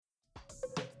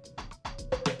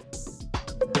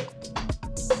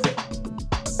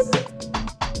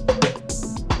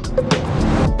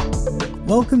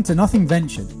Welcome to Nothing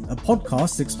Ventured, a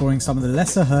podcast exploring some of the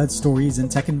lesser heard stories in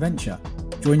tech and venture.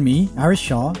 Join me, Arish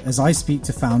Shah, as I speak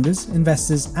to founders,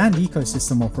 investors, and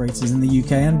ecosystem operators in the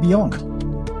UK and beyond.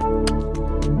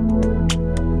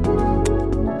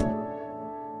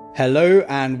 Hello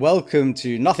and welcome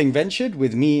to Nothing Ventured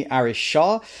with me, Arish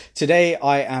Shah. Today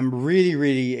I am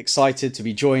really excited to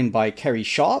be joined by Kerry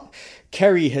Sharp.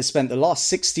 Kerry has spent the last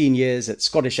 16 years at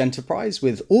Scottish Enterprise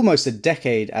with almost a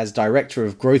decade as Director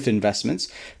of Growth Investments,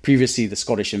 previously the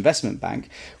Scottish Investment Bank,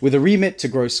 with a remit to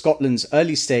grow Scotland's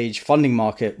early stage funding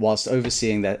market whilst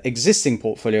overseeing their existing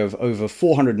portfolio of over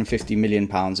 £450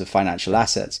 million of financial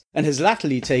assets, and has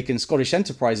latterly taken Scottish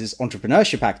Enterprise's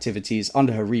entrepreneurship activities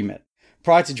under her remit.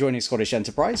 Prior to joining Scottish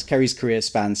Enterprise, Kerry's career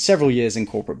spanned several years in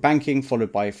corporate banking,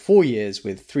 followed by 4 years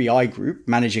with 3i Group,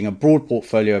 managing a broad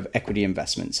portfolio of equity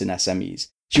investments in SMEs.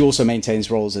 She also maintains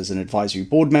roles as an advisory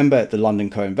board member at the London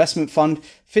Co-Investment Fund,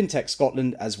 FinTech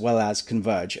Scotland, as well as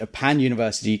Converge, a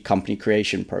pan-university company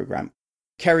creation programme.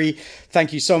 Kerry,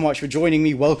 thank you so much for joining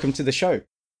me. Welcome to the show.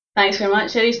 Thanks very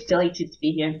much, Arish. Delighted to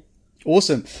be here.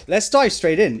 Awesome. Let's dive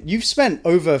straight in. You've spent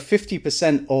over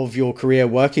 50% of your career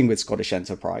working with Scottish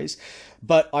Enterprise,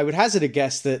 but I would hazard a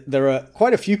guess that there are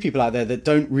quite a few people out there that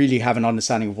don't really have an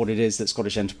understanding of what it is that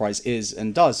Scottish Enterprise is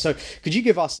and does. So could you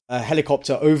give us a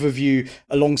helicopter overview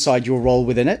alongside your role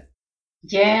within it?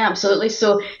 Yeah, absolutely.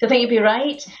 So I think you'd be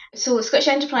right. So Scottish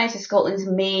Enterprise is Scotland's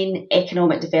main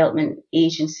economic development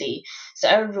agency. So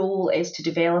our role is to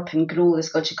develop and grow the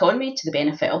Scottish economy to the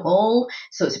benefit of all.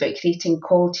 So it's about creating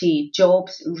quality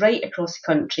jobs right across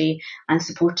the country and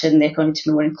supporting the economy to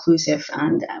be more inclusive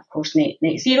and, of course, net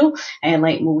zero,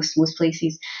 like most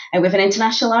places. We have an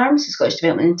international arm, so Scottish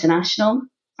Development International.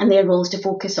 And their role is to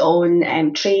focus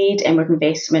on trade, inward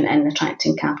investment and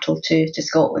attracting capital to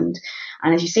Scotland.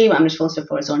 And as you say, what I'm responsible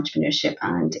for is entrepreneurship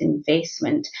and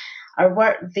investment. Our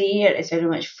work there is very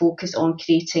much focused on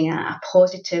creating a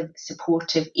positive,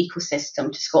 supportive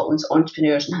ecosystem to Scotland's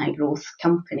entrepreneurs and high growth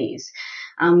companies.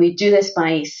 And we do this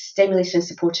by stimulating and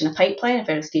supporting a pipeline of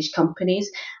early stage companies.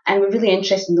 And we're really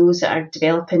interested in those that are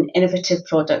developing innovative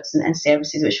products and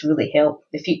services which will really help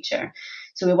the future.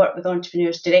 So we work with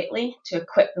entrepreneurs directly to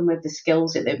equip them with the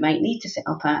skills that they might need to set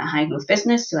up a high growth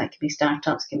business. So that could be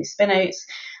startups, can be spin outs.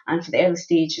 And for the early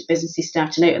stage businesses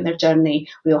starting out on their journey,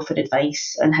 we offer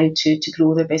advice on how to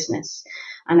grow their business.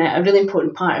 And a really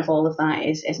important part of all of that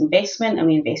is investment, and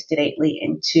we invest directly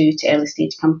into early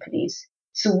stage companies.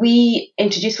 So we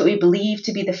introduced what we believe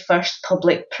to be the first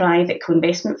public-private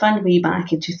co-investment fund way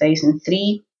back in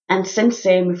 2003. And since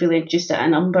then, we've really introduced a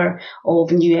number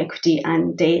of new equity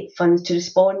and debt funds to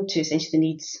respond to essentially the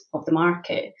needs of the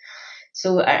market.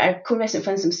 So our co-investment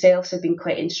funds themselves have been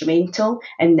quite instrumental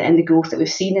in the growth that we've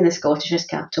seen in the Scottish risk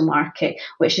capital market,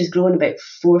 which has grown about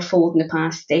fourfold in the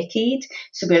past decade.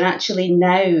 So we're actually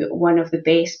now one of the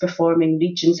best performing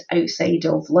regions outside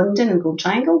of London and Gold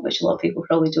Triangle, which a lot of people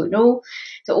probably don't know.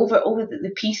 So over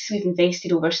the piece, we've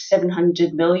invested over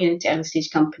 700 million into early stage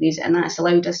companies, and that's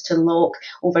allowed us to unlock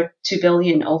over 2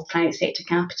 billion of private sector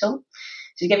capital.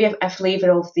 So to give you a flavour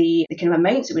of the kind of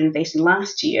amounts that we invested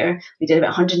last year, we did about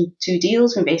 102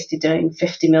 deals. We invested around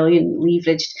 50 million,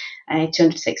 leveraged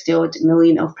 260 odd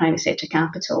million of private sector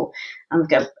capital. And we've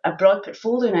got a broad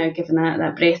portfolio now, given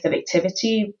that breadth of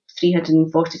activity,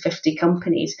 50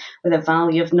 companies with a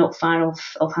value of not far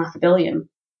off of $500 million.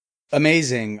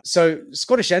 Amazing. So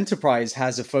Scottish Enterprise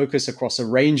has a focus across a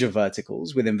range of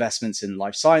verticals with investments in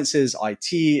life sciences,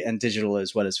 IT and digital,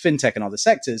 as well as fintech and other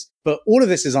sectors. But all of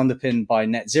this is underpinned by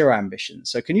net zero ambitions.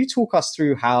 So can you talk us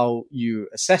through how you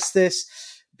assess this?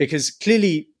 Because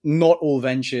clearly not all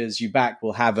ventures you back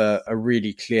will have a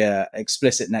really clear,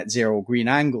 explicit net zero or green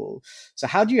angle. So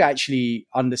how do you actually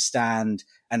understand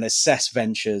and assess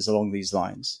ventures along these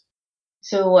lines?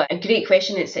 So a great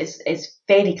question. It's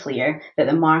very clear that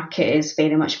the market is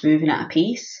very much moving at a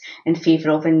pace in favour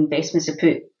of investments that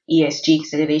put ESG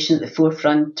consideration at the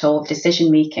forefront of decision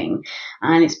making,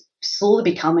 and it's slowly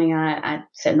becoming a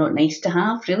not nice to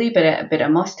have really, but a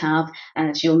must have. And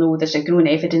as you'll know, there's a growing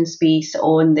evidence base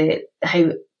on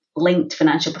how linked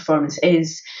financial performance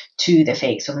is to the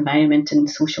effects of environment and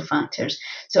social factors.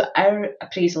 So our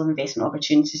appraisal of investment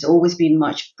opportunities has always been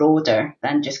much broader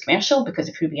than just commercial because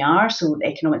of who we are. So the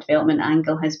economic development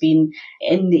angle has been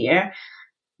in there.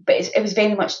 but it was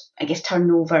very much, I guess,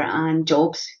 turnover and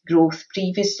jobs growth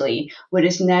previously,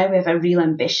 whereas now we have a real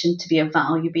ambition to be a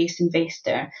value-based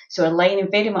investor. So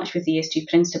aligning very much with the ESG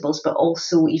principles, but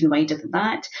also even wider than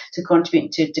that, to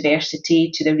contribute to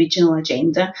diversity, to the regional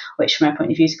agenda, which from our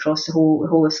point of view is across the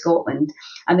whole of Scotland.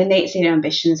 And the net zero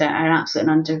ambitions are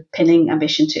absolutely an underpinning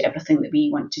ambition to everything that we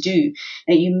want to do.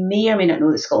 Now, you may or may not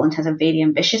know that Scotland has a very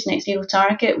ambitious net zero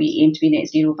target. We aim to be net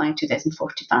zero by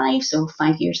 2045, so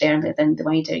 5 years earlier than the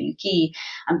wider UK.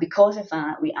 And because of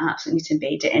that, we absolutely need to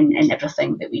embed it in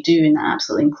everything that we do, and that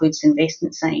absolutely includes the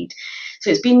investment side. So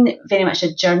it's been very much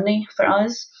a journey for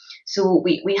us. So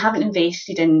we haven't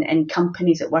invested in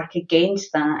companies that work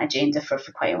against that agenda for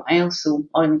quite a while. So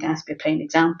oil and gas be a prime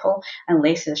example.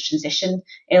 Unless there's transition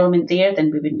element there,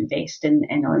 then we wouldn't invest in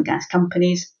oil and gas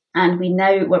companies. And we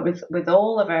now work with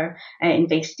all of our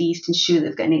investees to ensure that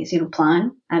they've got a net zero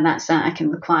plan, and that's a kind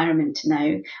of requirement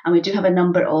now. And we do have a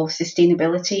number of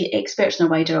sustainability experts in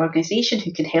our wider organisation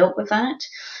who can help with that.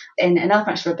 In other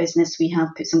parts of our business, we have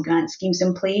put some grant schemes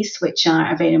in place which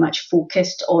are very much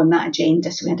focused on that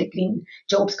agenda. So we had a green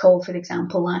jobs call, for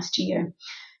example, last year.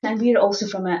 And we're also,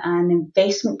 from an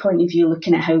investment point of view,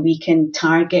 looking at how we can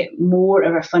target more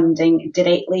of our funding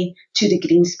directly to the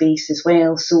green space as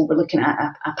well. So we're looking at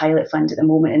a pilot fund at the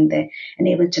moment in the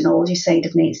enabling technology side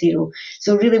of net zero.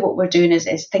 So really what we're doing is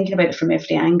thinking about it from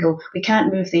every angle. We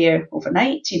can't move there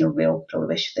overnight. We'll probably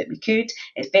wish that we could.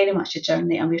 It's very much a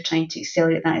journey, and we're trying to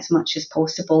accelerate that as much as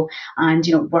possible, and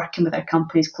working with our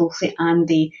companies closely and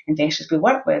the investors we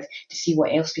work with to see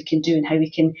what else we can do and how we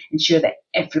can ensure that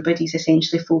everybody's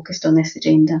essentially focused on this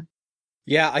agenda.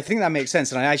 Yeah, I think that makes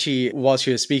sense. And I actually, whilst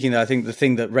you were speaking there, I think the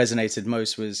thing that resonated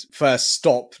most was first,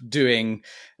 stop doing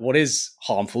what is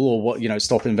harmful, or what,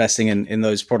 stop investing in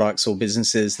those products or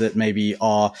businesses that maybe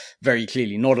are very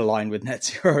clearly not aligned with net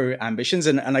zero ambitions.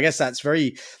 And I guess that's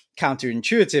very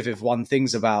counterintuitive if one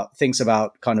thinks about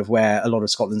kind of where a lot of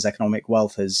Scotland's economic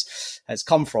wealth has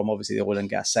come from. Obviously, the oil and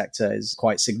gas sector is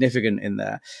quite significant in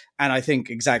there. And I think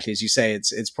exactly as you say,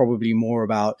 it's probably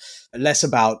less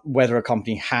about whether a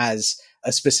company has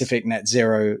a specific net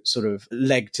zero sort of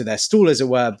leg to their stool, as it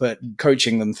were, but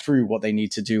coaching them through what they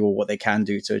need to do or what they can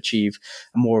do to achieve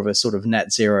more of a sort of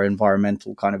net zero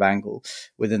environmental kind of angle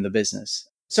within the business.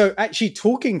 So actually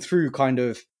talking through kind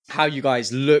of how you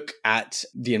guys look at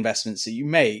the investments that you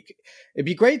make, it'd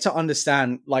be great to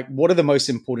understand, what are the most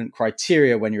important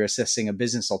criteria when you're assessing a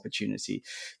business opportunity?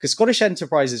 Because Scottish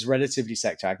Enterprise is relatively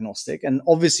sector agnostic. And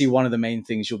obviously, one of the main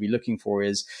things you'll be looking for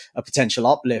is a potential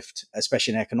uplift,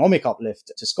 especially an economic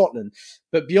uplift to Scotland.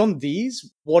 But beyond these,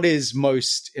 what is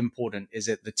most important? Is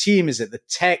it the team? Is it the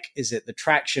tech? Is it the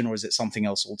traction? Or is it something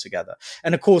else altogether?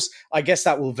 And of course, I guess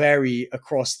that will vary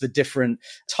across the different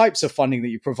types of funding that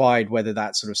you provide, whether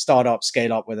that's sort of startup,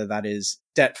 scale up, whether that is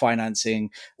debt financing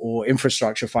or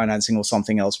infrastructure financing or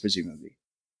something else, presumably.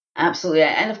 Absolutely.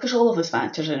 And of course, all of those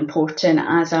factors are important,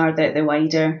 as are the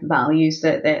wider values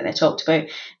that I talked about.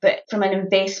 But from an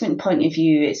investment point of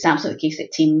view, it's absolutely the case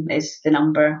that team is the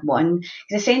number one.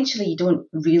 Because essentially, you don't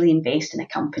really invest in a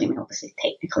company. I mean, obviously,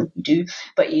 technically you do,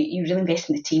 but you really invest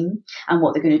in the team and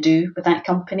what they're going to do with that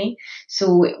company.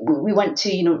 So we want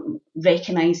to,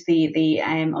 recognise the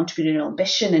entrepreneurial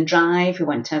ambition and drive. We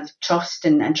want to have trust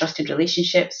and trusted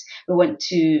relationships. We want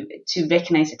to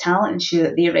recognise the talent, ensure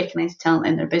that they recognise the talent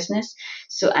in their business.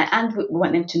 So, and we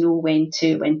want them to know when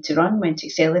to run, when to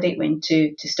accelerate, when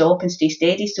to stop and stay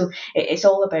steady. So it's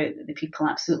all about the people,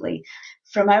 absolutely.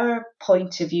 From our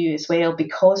point of view as well,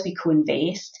 because we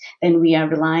co-invest, then we are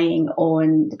relying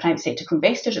on the private sector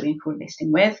co-investors that we're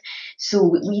co-investing with. So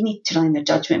we need to rely on their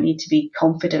judgment. We need to be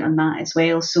confident on that as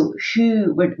well. So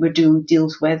who we're doing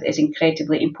deals with is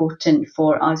incredibly important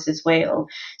for us as well.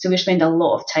 So we spend a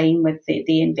lot of time with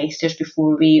the investors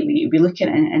before we look at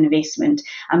an investment,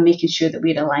 and making sure that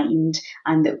we're aligned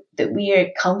and that we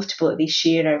are comfortable that they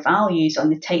share our values on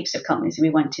the types of companies that we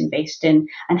want to invest in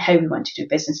and how we want to do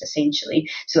business, essentially.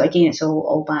 So again, it's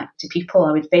all back to people.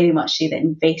 I would very much say that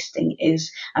investing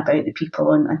is about the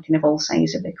people on kind of all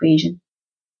sides of the equation.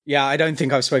 Yeah, I don't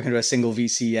think I've spoken to a single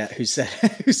VC yet who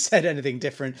said anything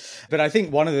different. But I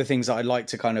think one of the things that I'd like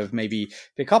to kind of maybe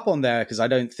pick up on there, because I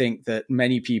don't think that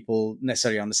many people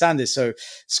necessarily understand this. So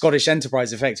Scottish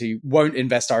Enterprise effectively won't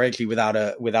invest directly without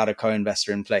a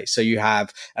co-investor in place. So you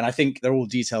have, and I think they're all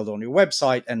detailed on your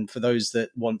website. And for those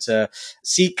that want to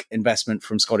seek investment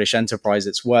from Scottish Enterprise,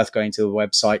 it's worth going to the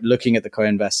website, looking at the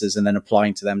co-investors and then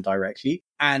applying to them directly.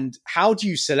 And how do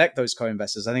you select those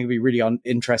co-investors? I think it'd be really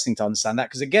interesting to understand that,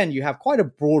 because again, you have quite a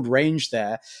broad range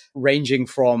there, ranging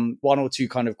from one or two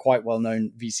kind of quite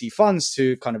well-known VC funds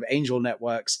to kind of angel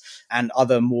networks and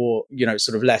other more,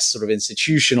 sort of less sort of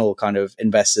institutional kind of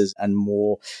investors and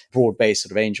more broad-based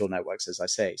sort of angel networks, as I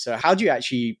say. So how do you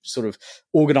actually sort of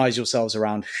organize yourselves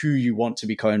around who you want to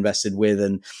be co-invested with,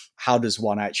 and how does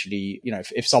one actually,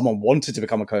 if someone wanted to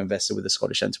become a co-investor with the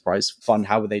Scottish Enterprise Fund,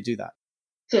 how would they do that?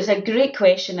 So it's a great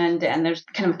question, and there's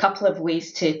kind of a couple of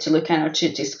ways to look at it, or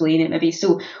to explain it maybe.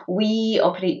 So we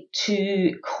operate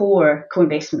two core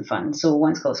co-investment funds. So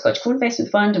one's called Scottish Co-Investment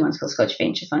Fund and one's called Scottish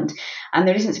Venture Fund. And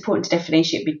the reason it's important to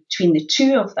differentiate between the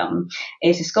two of them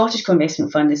is the Scottish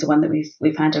Co-Investment Fund is the one that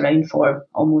we've had around for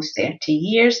almost 30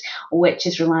 years, which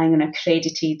is relying on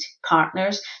accredited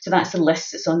partners. So that's the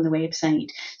list that's on the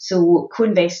website. So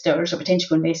co-investors or potential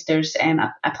co-investors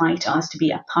apply to us to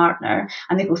be a partner,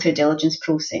 and they go through a diligence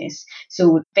process.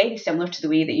 So very similar to the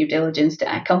way that you're diligenced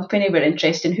at a company. We're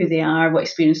interested in who they are, what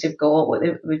experience they've got, what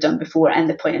we've done before, and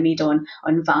the point I made on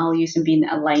values and being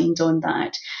aligned on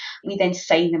that. We then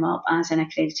sign them up as an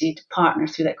accredited partner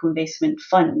through that co-investment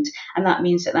fund. And that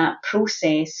means that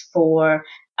process for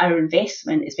our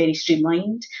investment is very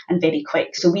streamlined and very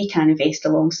quick. So we can invest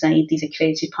alongside these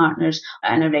accredited partners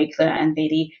on a regular and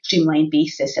very streamlined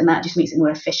basis. And that just makes it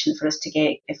more efficient for us to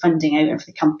get funding out, and for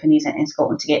the companies in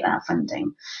Scotland to get that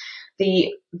funding.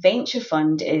 The venture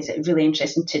fund is really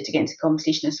interesting to get into the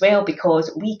conversation as well,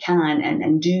 because we can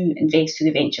and do invest through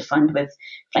the venture fund with,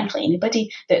 frankly,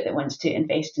 anybody that wants to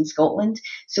invest in Scotland.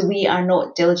 So we are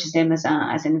not diligencing them as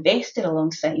an investor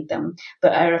alongside them,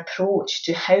 but our approach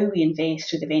to how we invest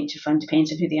through the venture fund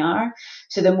depends on who they are.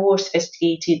 So the more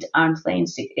sophisticated arm's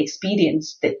length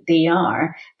experience that they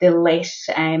are, the less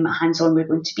hands-on we're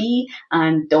going to be,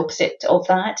 and the opposite of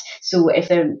that. So if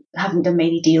they haven't done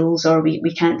many deals, or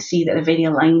we can't see that they're very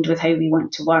aligned with how we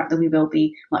want to work, then we will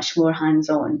be much more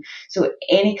hands-on. So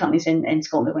any companies in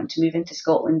Scotland that want to move into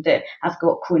Scotland that have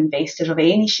got co-investors of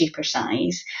any shape or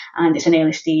size, and it's an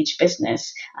early stage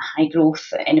business, a high growth,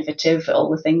 innovative, all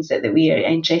the things that we are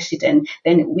interested in,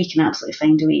 then we can absolutely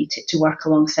find a way to work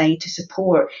alongside to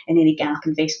support in any gap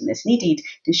investment that's needed to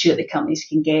ensure that companies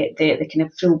can get the kind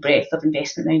of full breadth of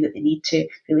investment now that they need to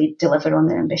really deliver on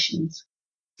their ambitions.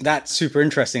 That's super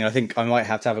interesting. I think I might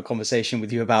have to have a conversation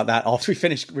with you about that after we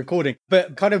finish recording.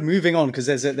 But kind of moving on, because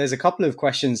there's a couple of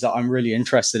questions that I'm really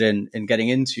interested in getting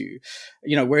into.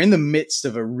 We're in the midst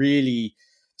of a really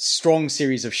strong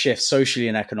series of shifts socially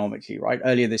and economically, right?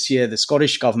 Earlier this year, the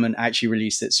Scottish government actually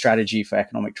released its strategy for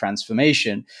economic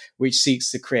transformation, which seeks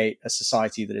to create a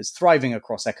society that is thriving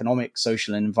across economic,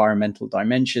 social, and environmental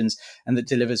dimensions, and that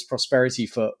delivers prosperity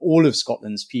for all of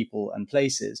Scotland's people and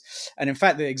places. And in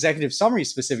fact, the executive summary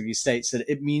specifically states that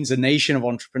it means a nation of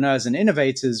entrepreneurs and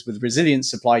innovators with resilient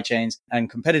supply chains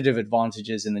and competitive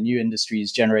advantages in the new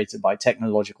industries generated by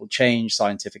technological change,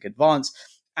 scientific advance,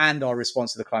 and our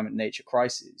response to the climate and nature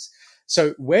crises.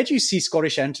 So where do you see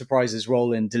Scottish Enterprise's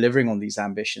role in delivering on these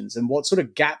ambitions? And what sort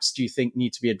of gaps do you think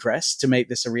need to be addressed to make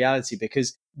this a reality?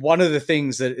 Because one of the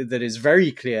things that is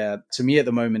very clear to me at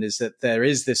the moment is that there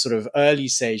is this sort of early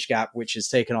stage gap, which is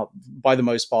taken up by the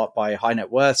most part by high net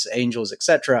worths, angels,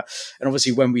 etc. And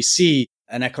obviously when we see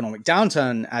an economic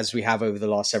downturn as we have over the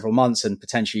last several months and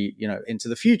potentially, into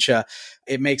the future,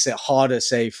 it makes it harder,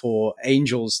 say, for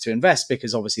angels to invest,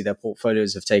 because obviously their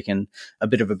portfolios have taken a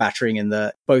bit of a battering in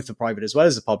both the private as well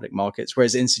as the public markets,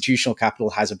 whereas institutional capital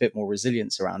has a bit more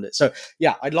resilience around it. So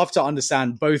yeah, I'd love to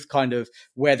understand both kind of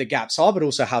where the gaps are, but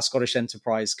also how Scottish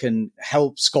Enterprise can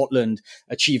help Scotland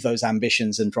achieve those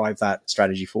ambitions and drive that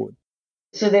strategy forward.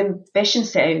 So the ambition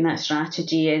set out in that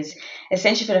strategy is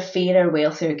essentially for a fairer,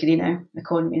 wealthier, greener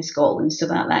economy in Scotland, so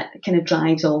that kind of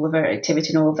drives all of our activity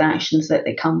and all of the actions that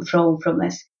come from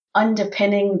this.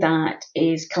 Underpinning that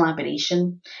is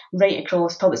collaboration right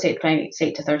across public sector, private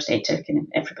sector, third sector, kind of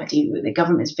everybody. The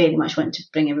government is very much wanting to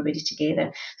bring everybody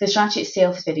together. The strategy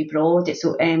itself is very broad. It's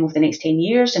over the next 10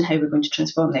 years and how we're going to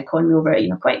transform the economy over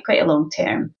quite a long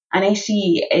term. And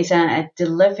SE is a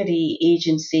delivery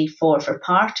agency for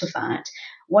part of that.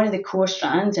 One of the core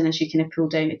strands, and as you kind of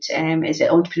pulled out, is the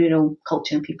entrepreneurial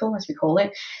culture and people, as we call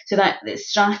it. So that the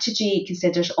strategy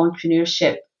considers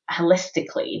entrepreneurship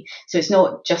holistically. So it's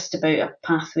not just about a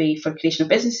pathway for creation of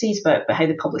businesses, but how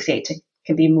the public sector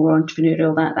can be more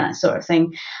entrepreneurial, that sort of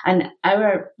thing. And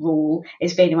our role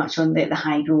is very much on the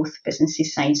high growth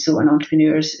businesses side, so on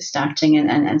entrepreneurs starting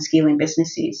and scaling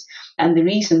businesses. And the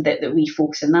reason that we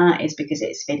focus on that is because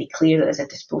it's very clear that there's a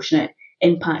disproportionate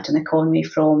impact on the economy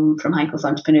from high growth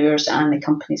entrepreneurs and the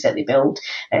companies that they build,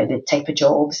 the type of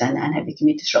jobs and how they can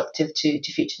be disruptive to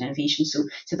future innovation. So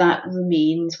that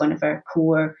remains one of our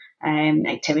core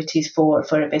activities for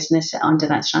a business under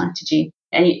that strategy.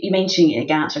 And you mentioned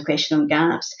gaps or question on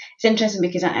gaps. It's interesting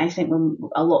because I think when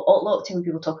a lot of time when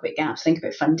people talk about gaps, think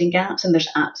about funding gaps, and there's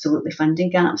absolutely funding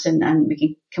gaps, and we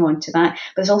can come on to that. But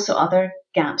there's also other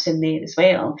gaps in there as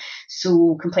well.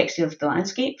 So complexity of the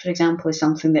landscape, for example, is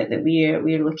something that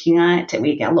we're looking at.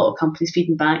 We get a lot of companies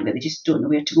feeding back that they just don't know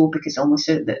where to go because almost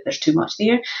there's too much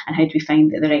there, and how do we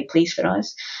find the right place for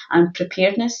us? And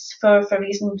preparedness for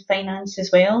raising finance as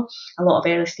well. A lot of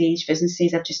early stage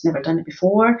businesses have just never done it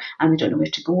before, and they don't know where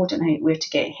to go, don't know where to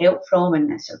get help from,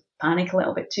 and sort of panic a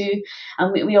little bit too.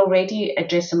 And we already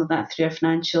address some of that through our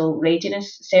financial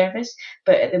readiness service,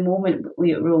 but at the moment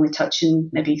we're only touching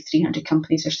maybe 300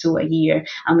 companies or so a year,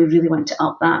 and we really want to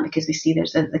up that because we see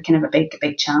there's a kind of a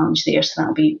big challenge there. So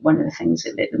that'll be one of the things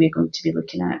that we're going to be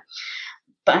looking at.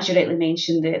 But as you rightly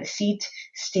mentioned, the seed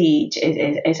stage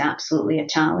is absolutely a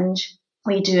challenge.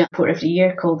 We do a report every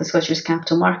year called the Scottish Risk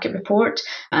Capital Market Report,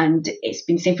 and it's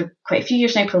been saying for quite a few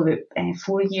years now, probably about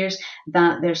 4 years,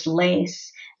 that there's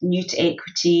less new to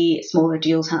equity, smaller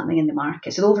deals happening in the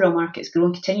market. So the overall market is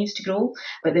growing, continues to grow,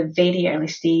 but the very early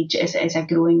stage is a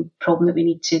growing problem that we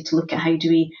need to look at how do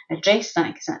we address that,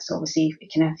 because that's obviously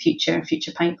kind of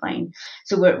future pipeline.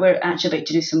 So we're actually about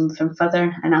to do some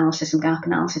further analysis, some gap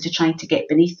analysis to try to get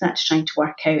beneath that, to try to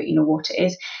work out, what it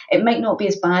is. It might not be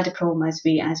as bad a problem as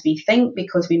we think,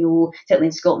 because we know certainly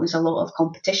in Scotland there's a lot of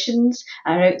competitions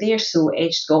are out there. So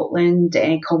Edge Scotland,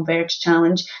 Converge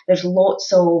Challenge, there's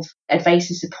lots of advice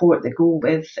and support that go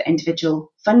with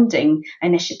individual funding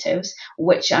initiatives,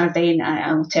 which are then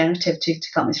an alternative to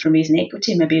companies from raising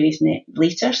equity, maybe raising it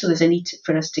later. So there's a need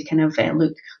for us to kind of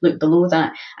look below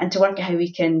that and to work out how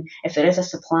we can, if there is a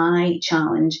supply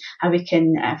challenge, how we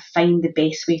can find the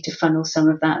best way to funnel some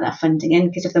of that funding in.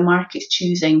 Because if the market's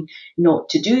choosing not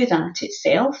to do that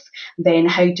itself, then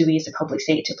how do we as a public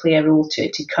sector play a role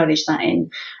to encourage that in?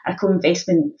 Our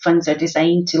co-investment funds are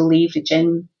designed to leverage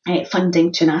in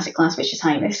funding to an asset class which is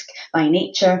high risk by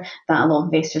nature, that a lot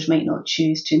of investors might not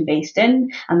choose to invest in,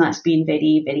 and that's been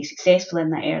very, very successful in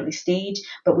that early stage.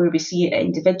 But where we see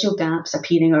individual gaps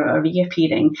appearing or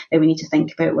reappearing, then we need to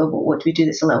think about, well, what do we do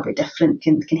that's a little bit different,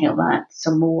 can help that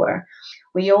some more.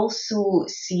 We also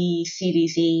see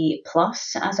Series A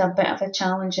plus as a bit of a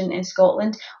challenge in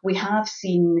Scotland. We have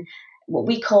seen what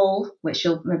we call, which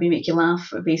will maybe make you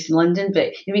laugh, based in London,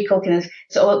 but we call kind of,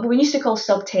 so we used to call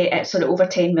sort of over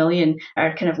 10 million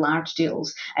are kind of large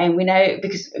deals. And we now,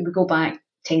 because we go back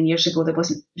 10 years ago, there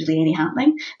wasn't really any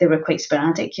happening. They were quite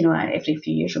sporadic, every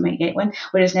few years we might get one,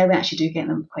 whereas now we actually do get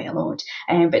them quite a lot.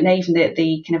 But now even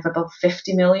the kind of above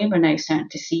 50 million, we're now starting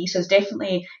to see. So there's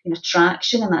definitely,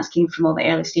 traction, and that's came from all the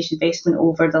early stage investment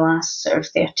over the last sort of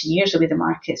 30 years, the way the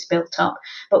market's built up.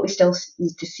 But we still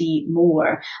need to see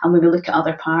more. And when we look at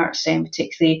other parts,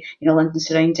 particularly, London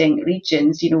surrounding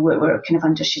regions, we're kind of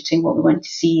undershooting what we want to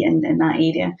see in that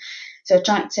area. So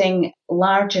attracting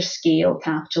larger scale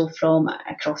capital from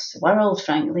across the world,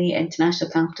 frankly, international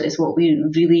capital is what we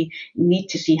really need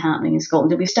to see happening in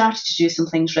Scotland. And we've started to do some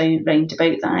things round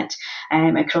about that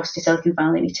across the Silicon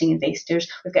Valley, meeting investors.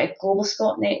 We've got a Global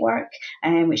Scot network,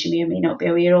 which you may or may not be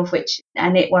aware of, which a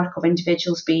network of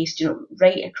individuals based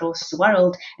right across the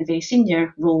world in very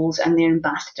senior roles, and they're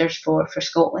ambassadors for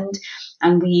Scotland.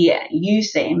 And we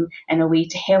use them in a way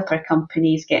to help our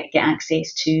companies get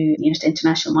access to to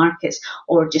international markets,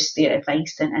 or just their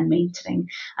advice and mentoring.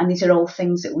 And these are all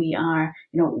things that we are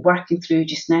working through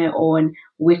just now on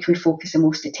where can we focus the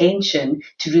most attention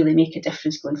to really make a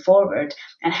difference going forward,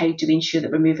 and how do we ensure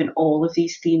that we're moving all of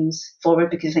these themes forward,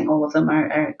 because I think all of them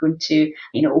are going to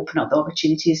open up the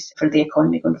opportunities for the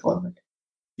economy going forward.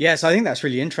 Yes, I think that's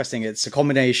really interesting. It's a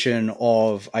combination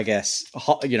of, I guess,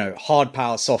 hard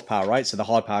power, soft power, right? So the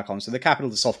hard power comes, so the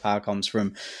capital, the soft power comes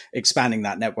from expanding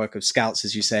that network of scouts,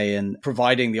 as you say, and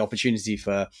providing the opportunity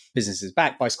for businesses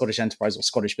backed by Scottish enterprise or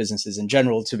Scottish businesses in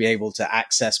general to be able to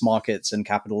access markets and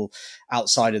capital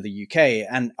outside of the UK.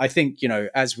 And I think,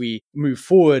 as we move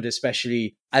forward,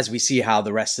 especially as we see how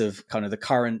the rest of kind of the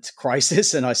current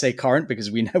crisis, and I say current because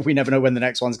we never know when the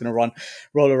next one's going to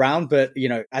roll around, but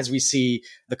as we see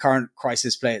the current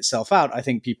crisis play itself out, I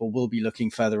think people will be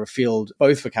looking further afield,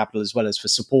 both for capital as well as for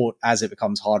support, as it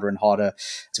becomes harder and harder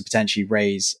to potentially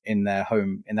raise in their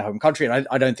home country. And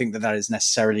I don't think that is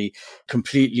necessarily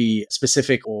completely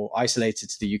specific or isolated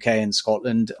to the UK and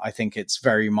Scotland. I think it's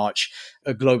very much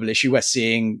a global issue. We're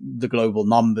seeing the global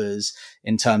numbers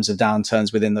in terms of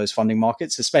downturns within those funding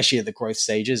markets, especially at the growth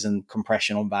stages and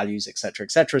compression on values, et cetera,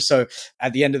 et cetera. So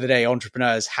at the end of the day,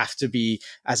 entrepreneurs have to be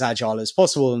as agile as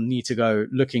possible and need to go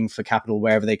looking for capital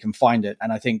wherever they can find it.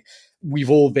 And I think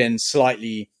we've all been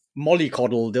slightly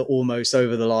mollycoddled almost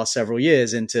over the last several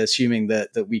years into assuming that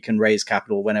we can raise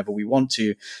capital whenever we want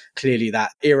to. Clearly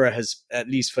that era has, at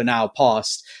least for now,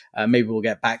 passed. Maybe we'll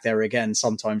get back there again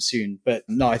sometime soon. But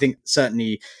no, I think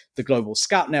certainly the Global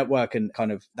Scout Network and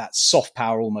kind of that soft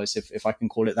power almost, if I can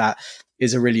call it that,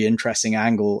 is a really interesting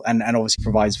angle and obviously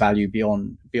provides value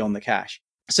beyond the cash.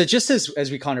 So just as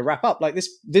we kind of wrap up, like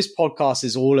this podcast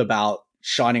is all about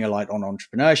shining a light on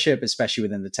entrepreneurship, especially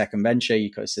within the tech and venture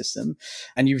ecosystem.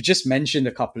 And you've just mentioned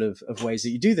a couple of ways that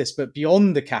you do this, but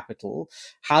beyond the capital,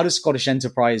 how does Scottish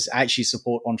Enterprise actually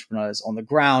support entrepreneurs on the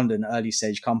ground and early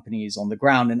stage companies on the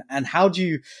ground? And how do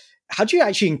you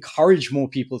actually encourage more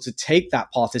people to take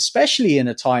that path, especially in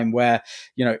a time where,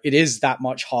 it is that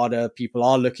much harder? People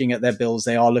are looking at their bills.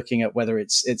 They are looking at whether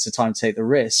it's a time to take the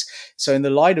risk. So in the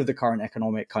light of the current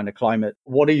economic kind of climate,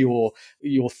 what are your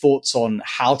thoughts on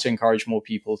how to encourage more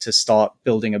people to start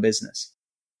building a business?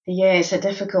 Yeah, it's a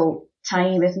difficult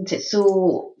time, isn't it?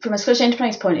 So from a Scottish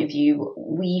Enterprise point of view,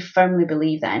 we firmly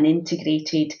believe that an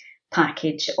integrated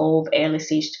package of early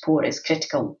stage support is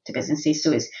critical to businesses.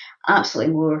 So it's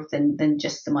absolutely more than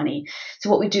just the money. So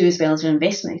what we do as well as our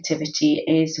investment activity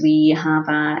is we have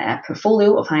a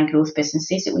portfolio of high growth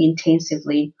businesses that we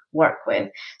intensively work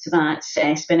with. So that's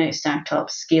spin out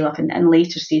startups, scale up and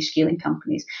later stage scaling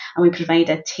companies. And we provide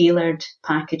a tailored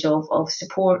package of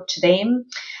support to them.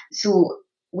 So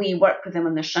we work with them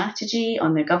on their strategy,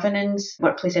 on their governance,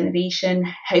 workplace innovation,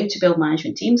 how to build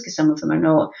management teams, because some of them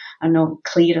are not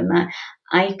clear on that.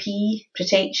 IP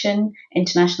protection,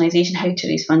 internationalization, how to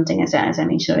raise funding, as I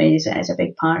mentioned already, is a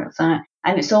big part of that.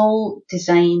 And it's all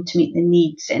designed to meet the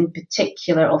needs, in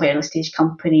particular, of early stage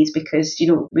companies, because,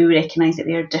 we recognise that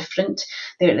they are different.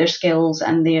 Their skills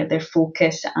and their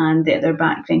focus and their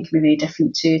background can be very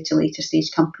different to later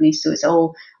stage companies. So it's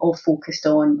all focused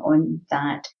on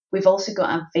that. We've also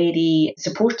got a very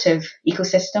supportive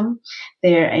ecosystem.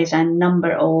 There is a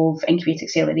number of incubator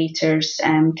accelerators,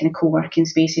 kind of co-working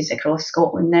spaces across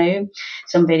Scotland now.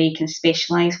 Some very kind of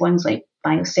specialised ones like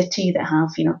BioCity that have,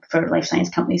 for life science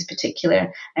companies,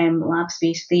 particular lab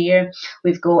space there.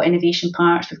 We've got innovation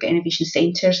parks, we've got innovation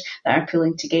centres that are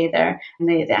pulling together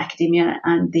the academia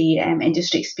and the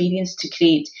industry experience to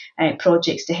create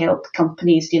projects to help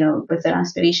companies, with their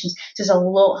aspirations. So there's a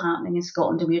lot happening in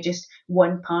Scotland, and we're just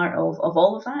one part of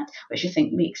all of that, which I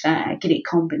think makes a great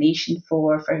combination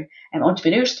for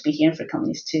entrepreneurs to be here, for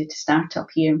companies to start up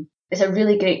here. It's a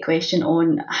really great question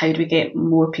on how do we get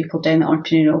more people down the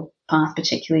entrepreneurial path,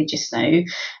 particularly just now.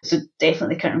 So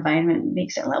definitely the current environment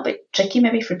makes it a little bit tricky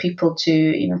maybe for people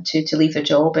to leave their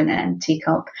job and take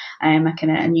up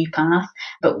a new path.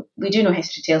 But we do know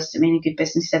history tells us that many good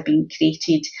businesses have been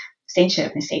created essentially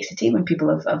out of necessity when people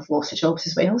have lost their jobs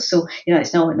as well. So,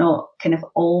 it's not kind of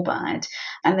all bad.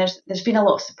 And there's been a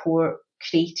lot of support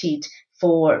created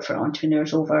for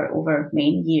entrepreneurs over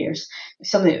many years.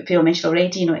 Some that people mentioned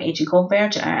already, Edge and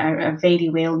Converge are very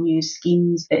well used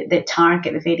schemes that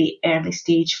target the very early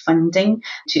stage funding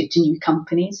to new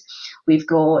companies. We've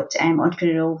got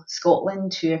Entrepreneurial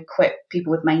Scotland to equip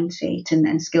people with mindset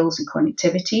and skills and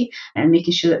connectivity and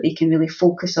making sure that they can really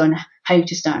focus on how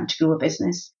to start to grow a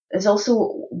business. There's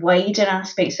also wider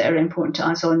aspects that are important to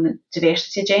us on the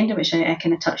diversity agenda, which I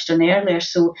kind of touched on earlier.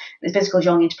 So there's a business called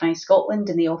Young Enterprise Scotland,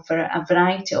 and they offer a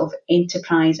variety of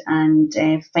enterprise and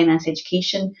finance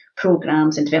education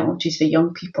programmes and development opportunities for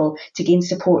young people to again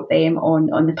support them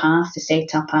on the path to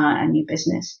set up a new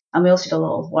business. And we also do a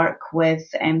lot of work with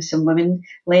some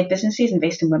women-led businesses,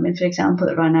 Invest in Women, for example,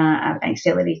 that run an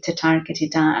accelerator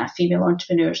targeted at female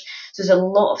entrepreneurs. So there's a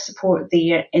lot of support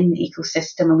there in the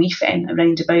ecosystem, and we fit in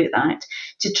around about that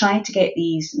to try to get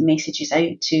these messages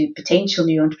out to potential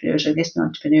new entrepreneurs or existing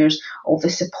entrepreneurs of the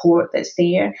support that's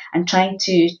there, and trying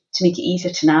to make it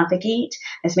easier to navigate.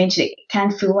 As mentioned, it can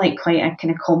feel like quite a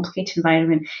kind of complicated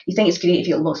environment. You think it's great if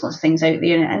you've got lots of things out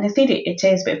there, and I think it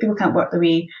is, but if people can't work their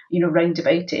way, round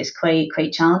about it, it's quite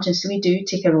challenging. So we do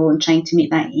take a role in trying to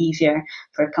make that easier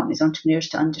for companies, entrepreneurs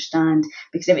to understand,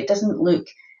 because if it doesn't look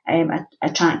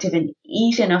attractive and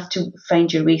easy enough to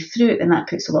find your way through it, then that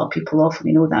puts a lot of people off, and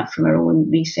we know that from our own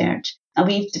research. And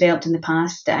we've developed in the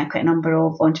past quite a number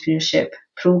of entrepreneurship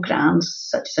programmes,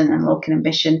 such as Unlocking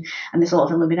Ambition, and there's a lot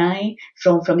of alumni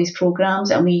from these programmes,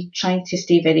 and we try to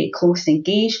stay very close and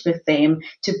engaged with them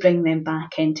to bring them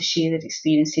back in to share their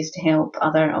experiences to help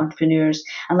other entrepreneurs.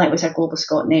 And likewise, our Global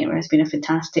Scot Network has been a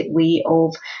fantastic way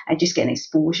of just getting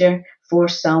exposure for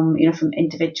some, from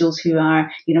individuals who are,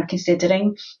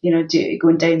 considering,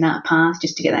 going down that path,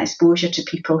 just to get that exposure to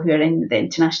people who are in the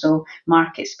international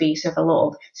market space, have a lot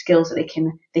of skills that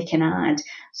they can add.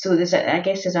 So there's a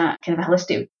kind of a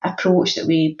holistic approach that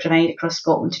we provide across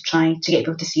Scotland to try to get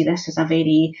people to see this as a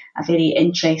very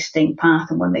interesting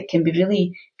path, and one that can be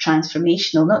really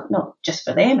transformational, not just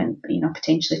for them and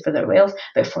potentially for their wealth,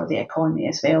 but for the economy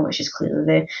as well, which is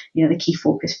clearly the key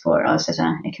focus for us as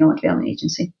an economic development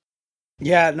agency.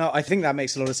 Yeah, no, I think that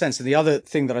makes a lot of sense. And the other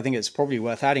thing that I think it's probably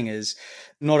worth adding is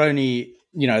not only,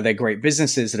 they're great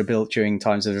businesses that are built during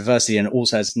times of adversity and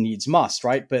also as needs must,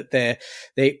 right? But they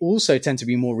also tend to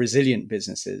be more resilient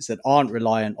businesses that aren't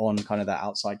reliant on kind of that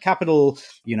outside capital.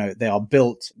 They are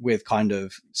built with kind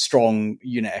of strong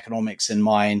unit economics in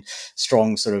mind,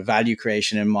 strong sort of value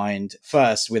creation in mind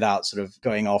first, without sort of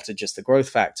going after just the growth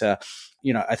factor.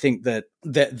 I think that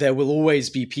there will always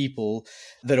be people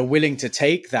that are willing to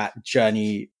take that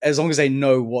journey as long as they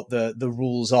know what the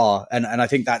rules are. And I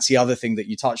think that's the other thing that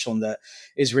you touched on that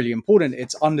is really important.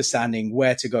 It's understanding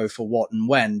where to go for what and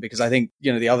when, because I think,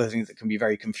 the other thing that can be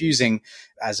very confusing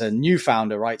as a new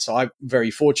founder, right? So I'm very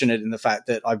fortunate in the fact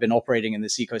that I've been operating in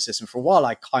this ecosystem for a while.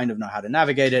 I kind of know how to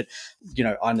navigate it.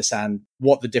 I understand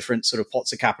what the different sort of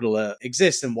pots of capital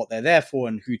exist and what they're there for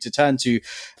and who to turn to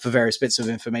for various bits of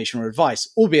information or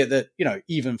advice, albeit that,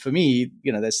 even for me,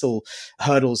 there's still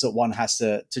hurdles that one has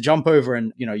to jump over,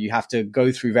 and, you have to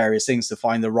go through various things to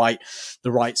find the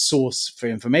right source for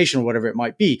information or whatever it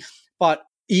might be. But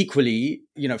equally,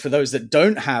 for those that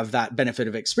don't have that benefit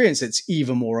of experience, it's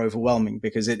even more overwhelming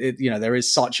because there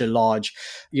is such a large,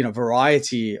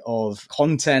 variety of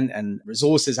content and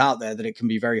resources out there that it can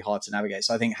be very hard to navigate.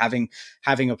 So I think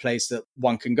having a place that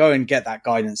one can go and get that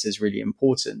guidance is really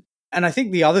important. And I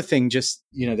think the other thing just,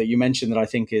 that you mentioned that I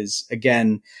think is,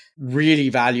 again, really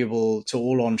valuable to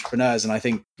all entrepreneurs, and I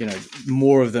think,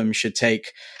 more of them should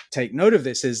take note of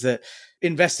this, is that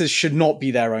investors should not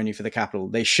be there only for the capital.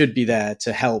 They should be there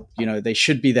to help. They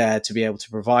should be there to be able to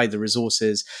provide the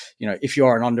resources. If you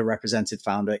are an underrepresented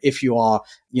founder, if you are,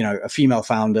 a female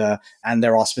founder, and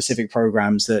there are specific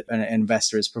programs that an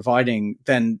investor is providing,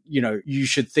 then, you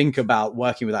should think about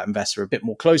working with that investor a bit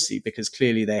more closely, because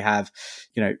clearly they have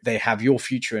your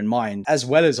future in mind, as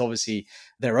well as obviously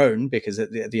their own, because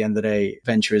at the end of the day,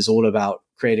 venture is all about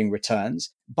creating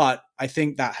returns. But I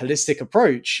think that holistic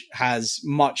approach has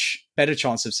much better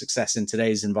chance of success in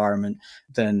today's environment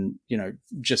than,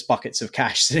 just buckets of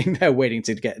cash sitting there waiting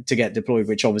to get deployed,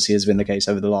 which obviously has been the case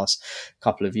over the last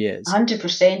couple of years.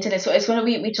 100%. And it's when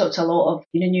we talk to a lot of,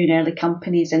 new and early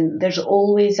companies, and there's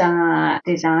always a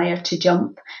desire to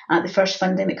jump at the first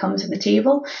funding that comes on the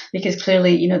table, because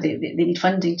clearly, they need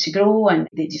funding to grow and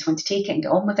they just want to take it and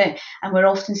get on with it. And we're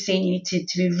often saying you need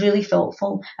to be really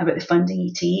thoughtful about the funding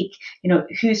you take.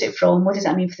 Who's it from? What does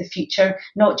that mean for the future?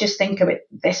 Not just think about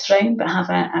this round, but have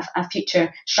a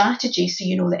future strategy, so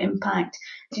the impact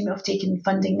you might have taken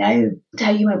funding now to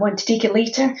how you might want to take it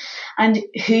later, and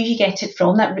who you get it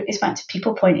from. That is back to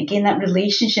people point again. That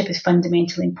relationship is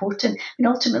fundamentally important. And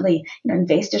ultimately,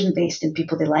 investors invest in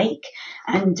people they like,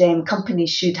 and companies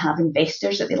should have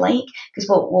investors that they like, because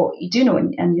what you do know,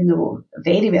 and you know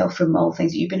very well from all the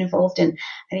things that you've been involved in,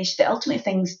 is that ultimately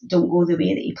things don't go the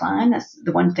way that you plan. That's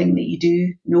the one thing that you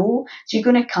do know. So you're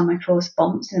going to come across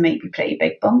bumps, and they might be pretty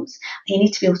big bumps. You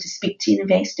need to be able to speak to your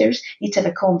investors. You need to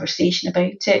have a conversation about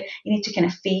it. You need to kind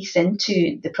of face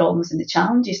into the problems and the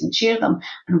challenges and share them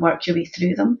and work your way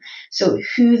through them. So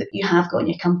who you have got in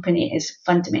your company is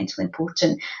fundamentally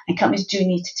important, and companies do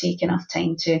need to take enough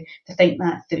time to think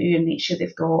that through and make sure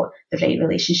they've got the right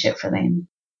relationship for them.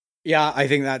 Yeah, I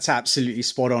think that's absolutely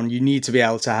spot on. You need to be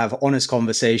able to have honest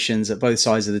conversations at both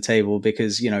sides of the table,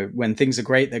 because, when things are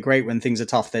great, they're great. When things are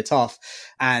tough, they're tough.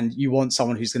 And you want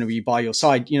someone who's going to be by your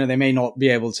side. They may not be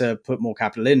able to put more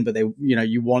capital in, but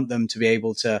you want them to be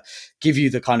able to give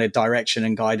you the kind of direction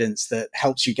and guidance that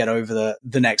helps you get over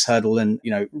the next hurdle and,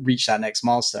 reach that next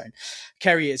milestone.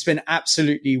 Kerry, it's been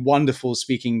absolutely wonderful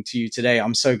speaking to you today.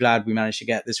 I'm so glad we managed to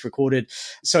get this recorded.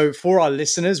 So for our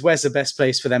listeners, where's the best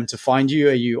place for them to find you?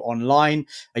 Are you online?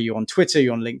 Are you on Twitter? Are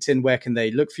you on LinkedIn? Where can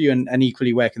they look for you? And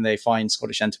equally, where can they find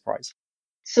Scottish Enterprise?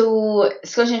 So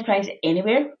Scottish Enterprise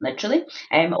anywhere, literally,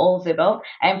 all of the above.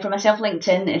 For myself,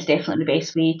 LinkedIn is definitely the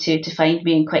best way to find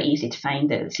me, and quite easy to find.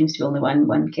 There seems to be only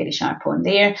one Kerry Sharp on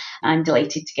there. I'm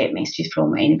delighted to get messages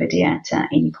from anybody at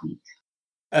any point.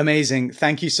 Amazing.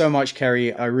 Thank you so much,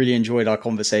 Kerry. I really enjoyed our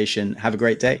conversation. Have a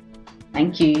great day.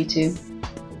 Thank you, you too.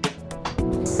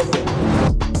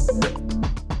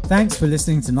 Thanks for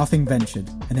listening to Nothing Ventured,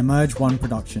 an Emerge One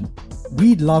production.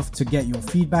 We'd love to get your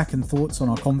feedback and thoughts on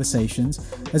our conversations,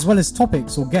 as well as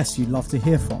topics or guests you'd love to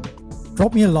hear from.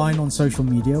 Drop me a line on social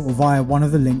media or via one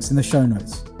of the links in the show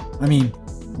notes. I mean,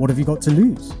 what have you got to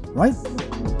lose, right?